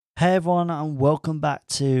Hey everyone, and welcome back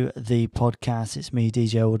to the podcast. It's me,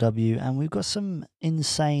 DJ LW, and we've got some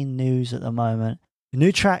insane news at the moment. A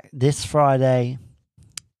new track this Friday,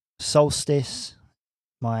 Solstice,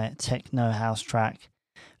 my techno house track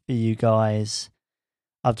for you guys.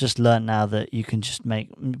 I've just learned now that you can just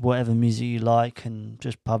make whatever music you like and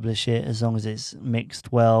just publish it as long as it's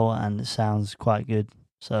mixed well and it sounds quite good.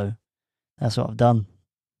 So that's what I've done.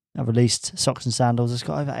 I've released Socks and Sandals. It's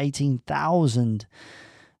got over 18,000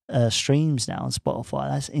 streams now on Spotify.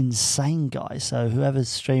 That's insane, guys. So whoever's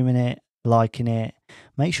streaming it, liking it,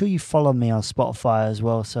 make sure you follow me on Spotify as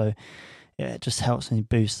well. So yeah, it just helps me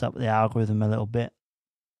boost up the algorithm a little bit.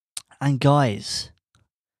 And guys,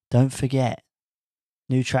 don't forget,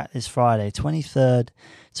 new track this Friday, 23rd,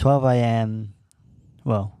 12 a.m.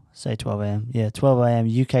 Well, say 12 a.m. Yeah, 12 a.m.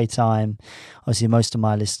 UK time. Obviously, most of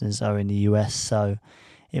my listeners are in the US, so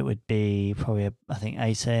it would be probably, I think,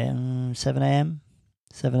 8 a.m., 7 a.m.,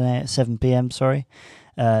 7 p.m. Sorry,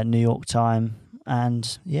 New York time,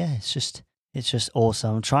 and yeah, it's just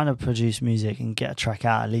awesome. I'm trying to produce music and get a track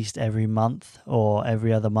out at least every month or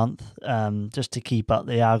every other month, just to keep up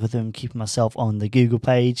the algorithm, keeping myself on the Google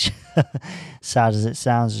page. Sad as it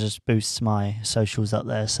sounds, it just boosts my socials up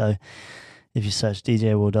there. So if you search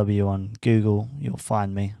DJ Will W on Google, you'll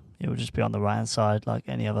find me. It will just be on the right hand side, like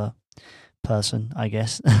any other person, I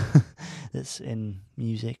guess, that's in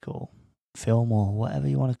music or film or whatever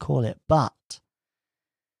you want to call it. But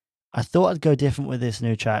I thought I'd go different with this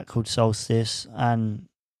new track called Solstice, and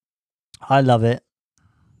I love it.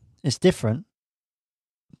 It's different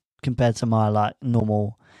compared to my like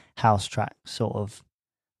normal house track sort of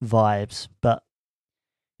vibes, but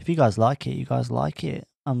if you guys like it, you guys like it.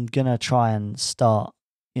 I'm gonna try and start,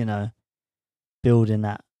 building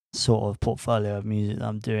that sort of portfolio of music that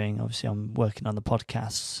I'm doing. Obviously, I'm working on the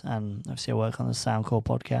podcasts, and obviously I work on the Soundcore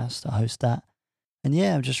podcast. I host that, and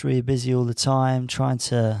yeah, I'm just really busy all the time, trying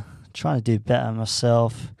to do better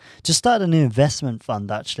myself. Just started a new investment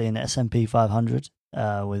fund actually in the S&P 500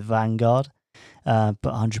 with Vanguard. Put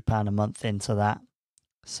 £100 a month into that,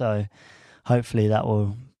 so hopefully that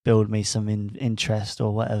will build me some interest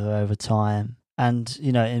or whatever over time. And,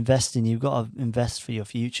 investing, you've got to invest for your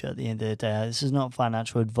future at the end of the day. This is not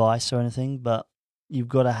financial advice or anything, but you've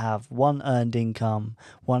got to have one earned income,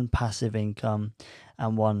 one passive income,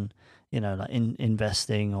 and one,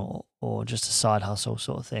 investing or just a side hustle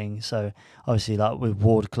sort of thing. So obviously, like with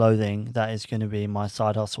Ward Clothing, that is going to be my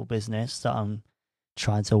side hustle business that I'm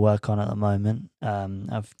trying to work on at the moment.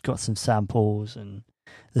 I've got some samples and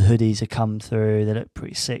the hoodies have come through. They look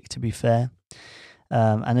pretty sick, to be fair.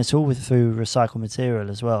 And it's all through recycled material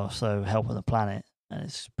as well, so helping the planet, and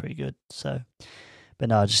it's pretty good. So, but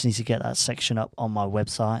no, I just need to get that section up on my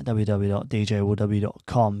website,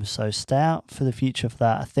 www.djwillw.com. So stay out for the future for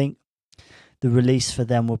that. I think the release for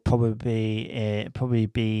them will probably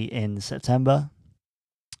be in September,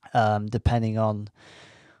 depending on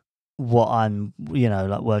what I'm,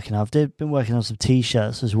 working on. I've been working on some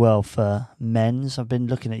t-shirts as well for men's. I've been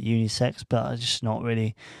looking at unisex, but I'm just not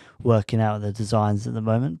really working out the designs at the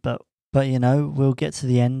moment. But we'll get to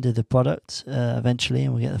the end of the product eventually,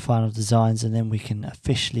 and we'll get the final designs, and then we can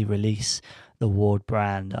officially release the Ward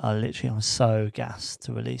brand. I'm so gassed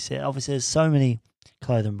to release it. Obviously, there's so many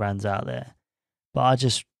clothing brands out there, but I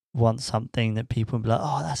just want something that people will be like,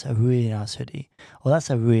 oh, that's a really nice hoodie, or that's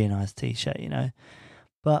a really nice t-shirt,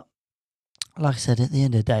 But like I said, at the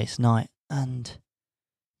end of the day, it's night, and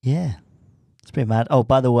yeah, it's pretty mad. Oh,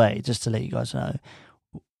 by the way, just to let you guys know,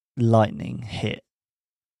 lightning hit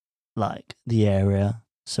like the area,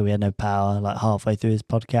 so we had no power like halfway through this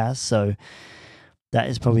podcast. So that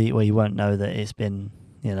is probably where you won't know that it's been,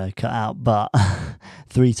 cut out. But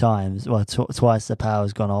 3 times, well, twice the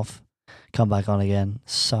power's gone off, come back on again.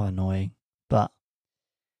 So annoying, but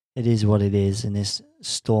it is what it is in this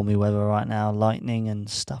stormy weather right now, lightning and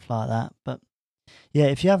stuff like that. But yeah,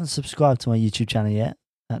 if you haven't subscribed to my YouTube channel yet,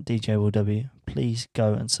 at DJ Will W, please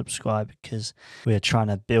go and subscribe, because we're trying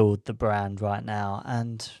to build the brand right now,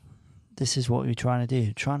 and this is what we're trying to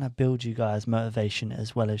do, trying to build you guys motivation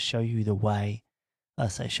as well as show you the way. I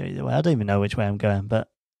say show you the way, I don't even know which way I'm going, but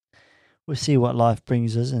we'll see what life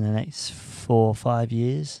brings us in the next 4 or 5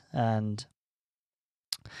 years. And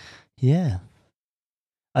yeah,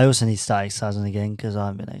 I also need to start exercising again, because I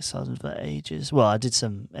haven't been exercising for ages. Well, I did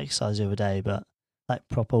some exercise the other day, but like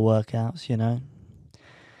proper workouts,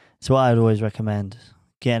 So what I'd always recommend,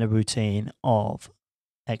 getting a routine of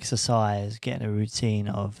exercise, getting a routine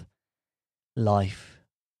of life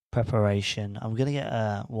preparation. I'm going to get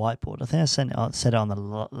a whiteboard. I think I said it on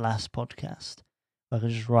the last podcast. I can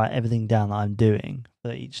just write everything down that I'm doing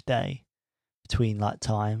for each day between like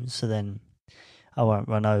times. So then I won't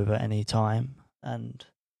run over any time, and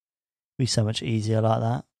it'll be so much easier like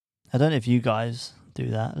that. I don't know if you guys do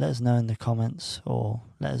that. Let us know in the comments, or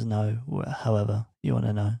let us know however you want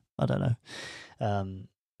to know. I don't know.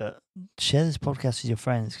 But share this podcast with your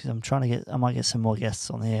friends, because I might get some more guests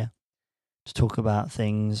on here to talk about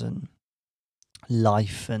things and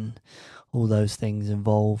life and all those things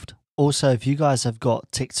involved. Also, if you guys have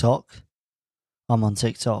got TikTok, I'm on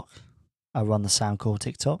TikTok. I run the Soundcore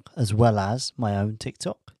TikTok as well as my own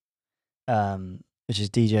TikTok, which is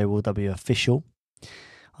DJ Will W Official,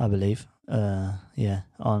 I believe.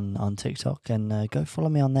 On TikTok, and go follow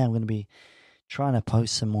me on there. I'm going to be trying to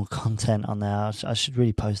post some more content on there. I should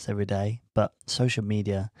really post every day, but social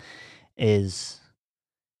media asks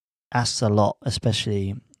a lot,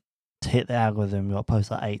 especially to hit the algorithm. You've got to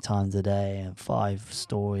post like 8 times a day and 5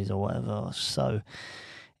 stories or whatever. So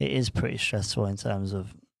it is pretty stressful in terms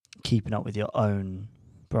of keeping up with your own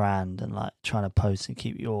brand and like trying to post and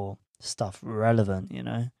keep your stuff relevant, you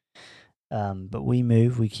know. But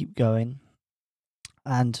we keep going,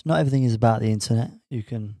 and not everything is about the internet. You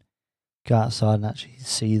can go outside and actually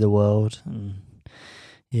see the world. And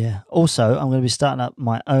yeah, also I'm going to be starting up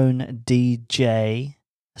my own DJ.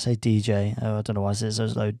 I say DJ. Oh, I don't know why I said so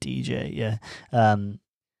low. DJ. Yeah,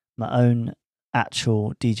 my own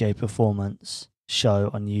actual DJ performance show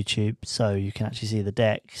on YouTube, so you can actually see the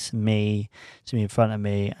decks, it's me in front of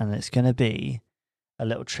me, and it's going to be a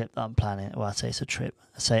little trip that I'm planning. Well, I say it's a trip.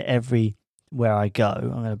 I say everywhere I go, I'm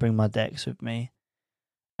going to bring my decks with me,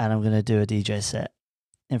 and I'm going to do a DJ set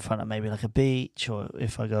in front of maybe like a beach, or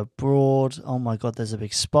if I go abroad, oh my god, there's a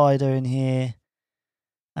big spider in here,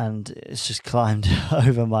 and it's just climbed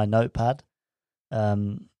over my notepad,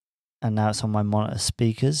 and now it's on my monitor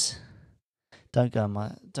speakers. Don't go in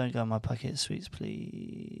my packet of sweets,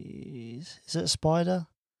 please. Is it a spider?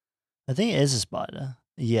 I think it is a spider.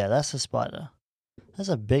 Yeah, that's a spider. That's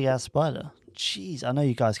a big ass spider. Jeez, I know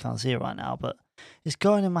you guys can't see it right now, but it's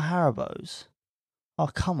going in my Haribos. Oh,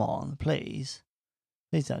 come on, please.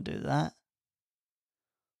 Please don't do that.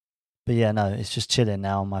 But yeah, no, it's just chilling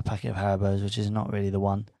now on my packet of Haribos, which is not really the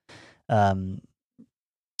one.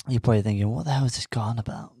 You're probably thinking, what the hell is this guy on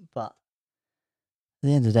about? But at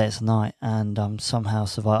the end of the day, it's night, and I'm somehow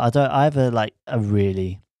survived. I have a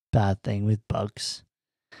really bad thing with bugs,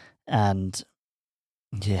 and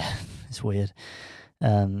yeah, it's weird.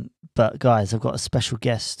 But guys, I've got a special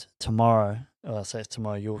guest tomorrow. Well, I say it's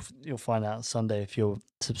tomorrow. You'll find out Sunday if you're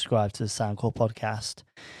subscribed to the Soundcore podcast.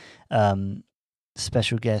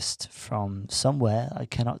 Special guest from somewhere I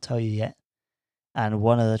cannot tell you yet. And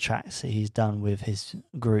one of the tracks that he's done with his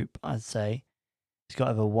group, I'd say, he's got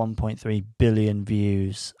over 1.3 billion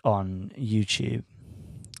views on YouTube,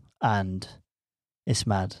 and it's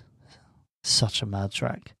mad. Such a mad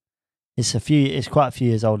track. It's quite a few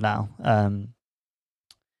years old now.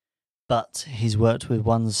 But he's worked with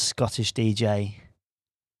one Scottish DJ.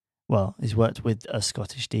 Well, he's worked with a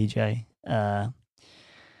Scottish DJ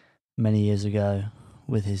many years ago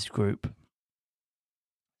with his group.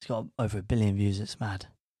 He's got over 1 billion views. It's mad.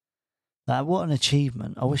 Like, what an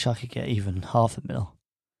achievement. I wish I could get even 500,000.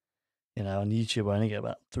 You know, on YouTube I only get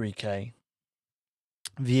about 3k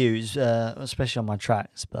views, especially on my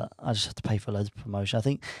tracks, but I just have to pay for loads of promotion. I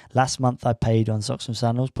think last month I paid on Socks and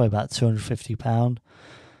Sandals probably about £250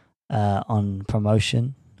 on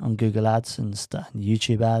promotion on Google ads and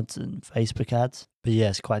YouTube ads and Facebook ads. But yeah,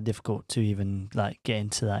 it's quite difficult to even like get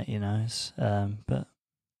into that, you know. But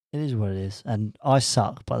it is what it is. And I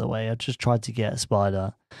suck, by the way. I just tried to get a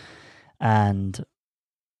spider, and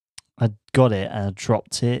I got it and I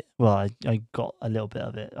dropped it. Well, I got a little bit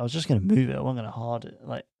of it. I was just going to move it. I wasn't going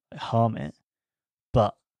to harm it.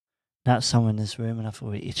 But now it's somewhere in this room and I feel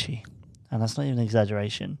really itchy. And that's not even an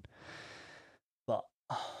exaggeration. But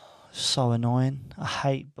so annoying. I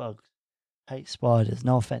hate bugs. I hate spiders.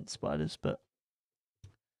 No offense, spiders, but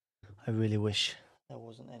I really wish there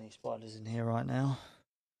wasn't any spiders in here right now.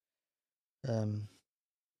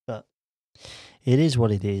 But it is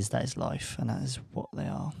what it is. That is life, and that is what they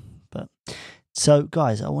are. But so,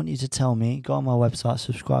 guys, I want you to tell me. Go on my website,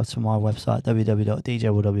 subscribe to my website,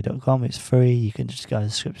 www.djwillw.com. It's free. You can just go to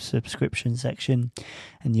the subscription section,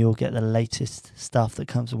 and you'll get the latest stuff that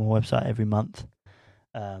comes on my website every month,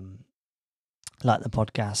 like the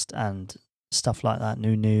podcast and stuff like that,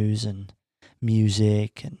 new news and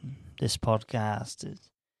music, and this podcast.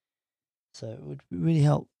 So it would really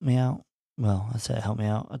help me out. Well, I say help me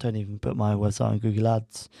out. I don't even put my website on Google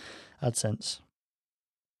AdSense.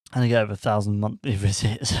 And I get over 1,000 monthly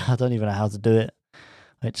visits. I don't even know how to do it,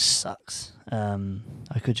 which sucks.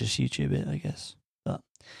 I could just YouTube it, I guess. But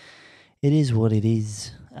it is what it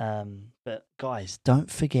is. But guys,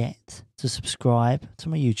 don't forget to subscribe to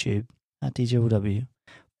my YouTube at DJWW.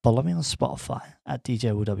 Follow me on Spotify at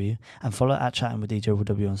DJWW, and follow at Chatting with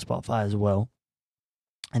DJWW on Spotify as well.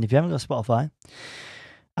 And if you haven't got Spotify,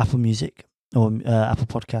 Apple Music or Apple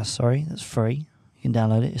Podcasts, sorry, that's free. You can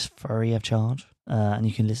download it. It's free of charge, and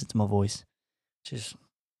you can listen to my voice, which is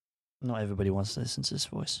not everybody wants to listen to this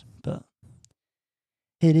voice, but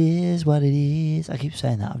it is what it is. I keep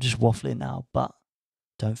saying that. I'm just waffling now, but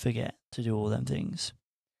don't forget to do all them things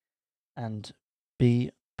and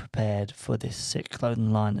be prepared for this sick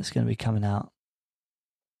clothing line that's going to be coming out.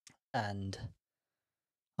 And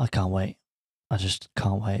I can't wait. I just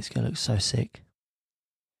can't wait. It's going to look so sick.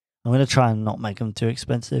 I'm going to try and not make them too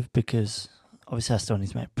expensive because obviously I still need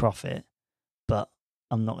to make profit, but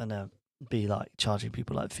I'm not going to be like charging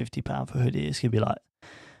people like £50 for a hoodie. It's going to be like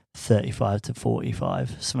 35 to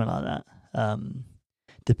 45, something like that,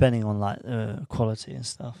 depending on like the quality and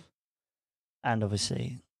stuff, and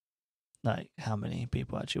obviously like how many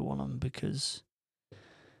people actually want them, because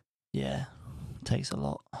yeah, it takes a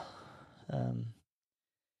lot.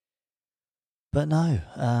 But no,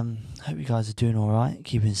 hope you guys are doing all right,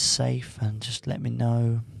 keeping safe, and just let me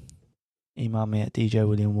know. Email me at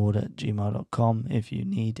djwilliamward@gmail.com if you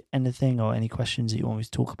need anything or any questions that you want me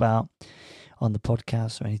to talk about on the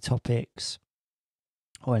podcast, or any topics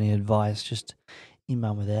or any advice. Just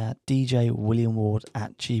email me there at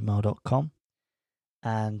djwilliamward@gmail.com,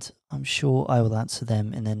 and I'm sure I will answer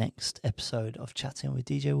them in the next episode of Chatting with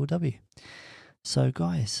DJ Will W. So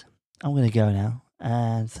guys, I'm going to go now,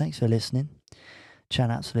 and thanks for listening.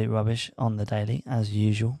 Chatting absolute rubbish on the daily as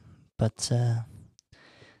usual, but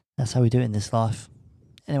that's how we do it in this life.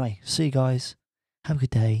 Anyway, see you guys, have a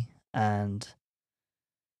good day, and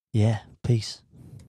yeah, peace.